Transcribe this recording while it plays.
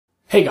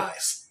Hey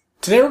guys,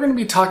 today we're going to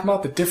be talking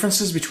about the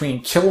differences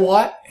between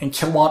kilowatt and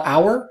kilowatt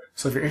hour,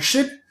 so if you're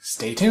interested,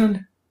 stay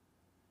tuned.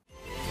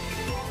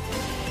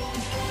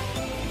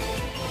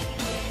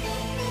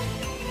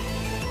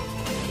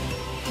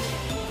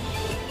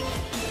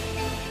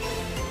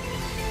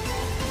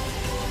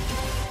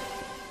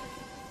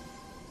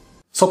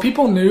 So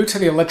people new to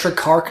the electric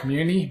car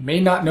community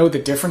may not know the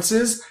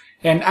differences,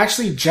 and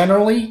actually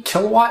generally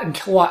kilowatt and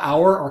kilowatt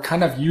hour are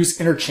kind of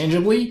used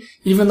interchangeably,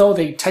 even though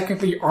they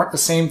technically aren't the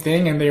same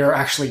thing and they are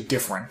actually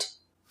different.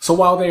 So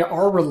while they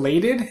are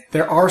related,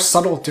 there are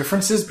subtle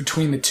differences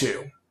between the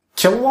two.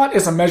 Kilowatt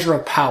is a measure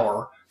of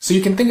power, so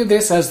you can think of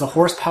this as the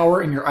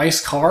horsepower in your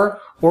ICE car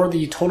or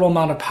the total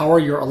amount of power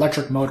your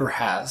electric motor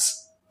has.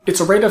 It's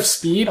a rate of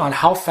speed on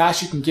how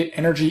fast you can get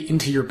energy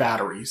into your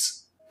batteries.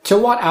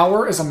 Kilowatt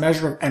hour is a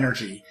measure of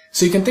energy.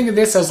 So you can think of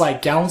this as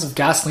like gallons of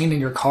gasoline in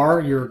your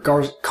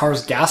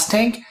car's gas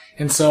tank.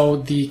 And so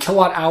the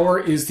kilowatt hour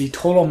is the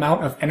total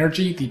amount of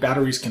energy the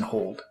batteries can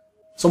hold.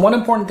 So one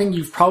important thing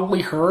you've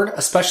probably heard,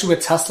 especially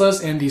with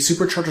Teslas and the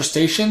supercharger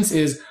stations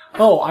is,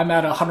 oh, I'm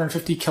at a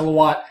 150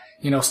 kilowatt,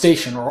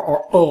 station,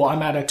 or oh,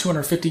 I'm at a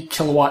 250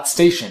 kilowatt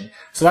station.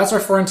 So that's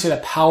referring to the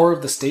power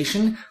of the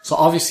station. So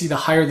obviously the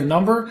higher the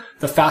number,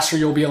 the faster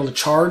you'll be able to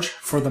charge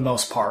for the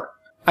most part.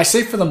 I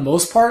say for the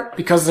most part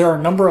because there are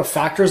a number of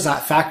factors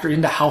that factor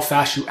into how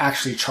fast you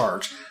actually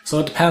charge. So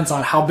it depends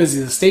on how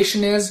busy the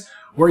station is,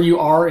 where you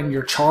are in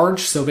your charge.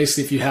 So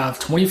basically if you have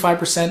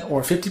 25%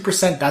 or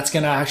 50%, that's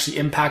going to actually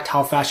impact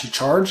how fast you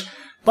charge.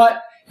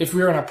 But if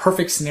we were in a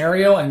perfect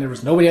scenario and there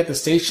was nobody at the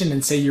station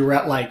and say you were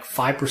at like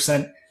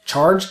 5%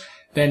 charge,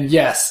 then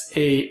yes,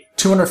 a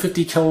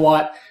 250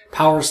 kilowatt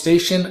power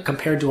station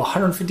compared to a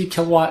 150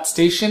 kilowatt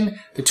station,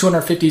 the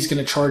 250 is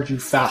going to charge you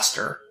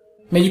faster.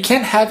 Now you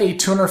can't have a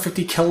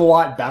 250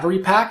 kilowatt battery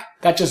pack.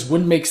 That just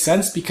wouldn't make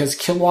sense because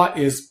kilowatt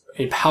is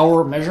a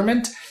power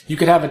measurement. You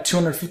could have a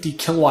 250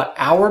 kilowatt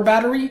hour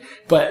battery,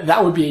 but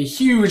that would be a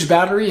huge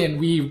battery and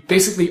we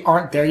basically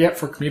aren't there yet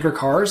for commuter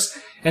cars.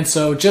 And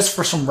so just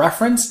for some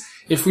reference,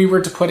 if we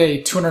were to put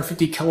a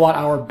 250 kilowatt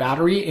hour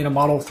battery in a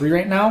Model 3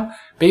 right now,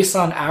 based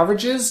on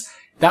averages,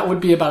 that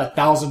would be about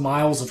 1,000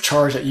 miles of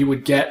charge that you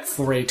would get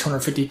for a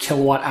 250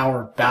 kilowatt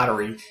hour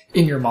battery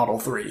in your Model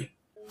 3.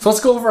 So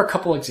let's go over a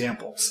couple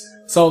examples.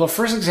 So the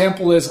first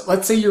example is,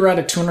 let's say you're at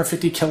a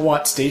 250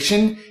 kilowatt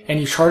station and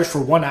you charge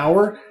for 1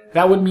 hour.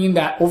 That would mean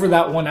that over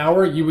that 1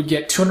 hour, you would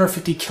get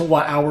 250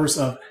 kilowatt hours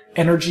of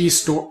energy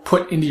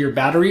put into your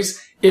batteries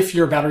if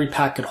your battery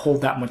pack could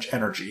hold that much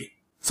energy.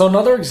 So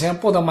another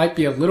example that might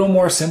be a little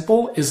more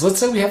simple is, let's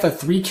say we have a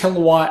 3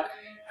 kilowatt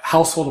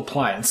household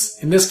appliance,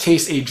 in this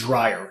case a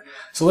dryer.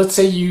 So let's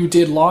say you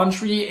did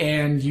laundry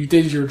and you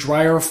did your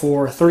dryer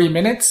for 30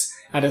 minutes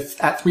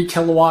at 3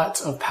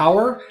 kilowatts of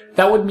power.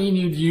 That would mean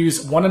you'd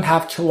use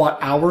 1.5 kilowatt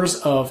hours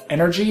of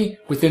energy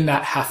within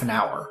that half an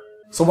hour.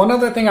 So one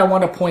other thing I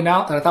want to point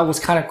out that I thought was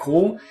kind of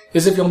cool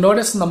is if you'll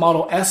notice in the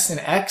Model S and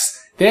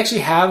X, they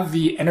actually have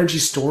the energy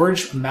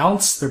storage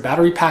amounts, their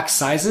battery pack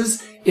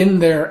sizes, in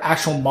their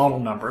actual model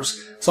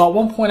numbers. So at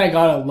one point I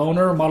got a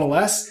loaner Model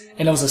S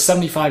and it was a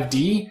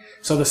 75D.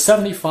 So the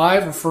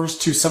 75 refers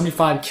to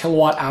 75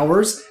 kilowatt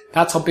hours.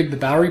 That's how big the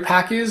battery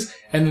pack is.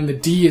 And then the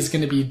D is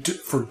going to be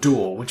for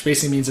dual, which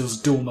basically means it was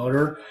dual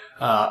motor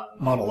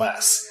Model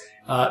S.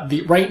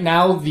 Right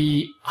now,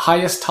 the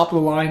highest top of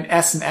the line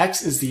S and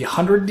X is the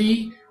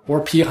 100D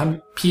or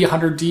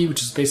P100D,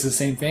 which is basically the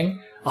same thing.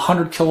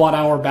 100 kilowatt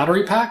hour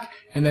battery pack,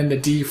 and then the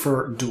D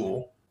for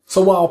dual.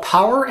 So while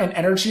power and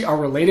energy are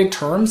related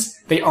terms,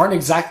 they aren't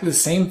exactly the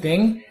same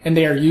thing, and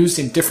they are used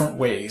in different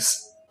ways.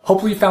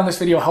 Hopefully you found this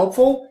video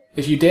helpful.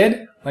 If you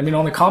did, let me know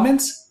in the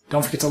comments.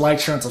 Don't forget to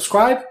like, share, and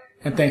subscribe,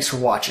 and thanks for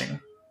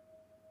watching.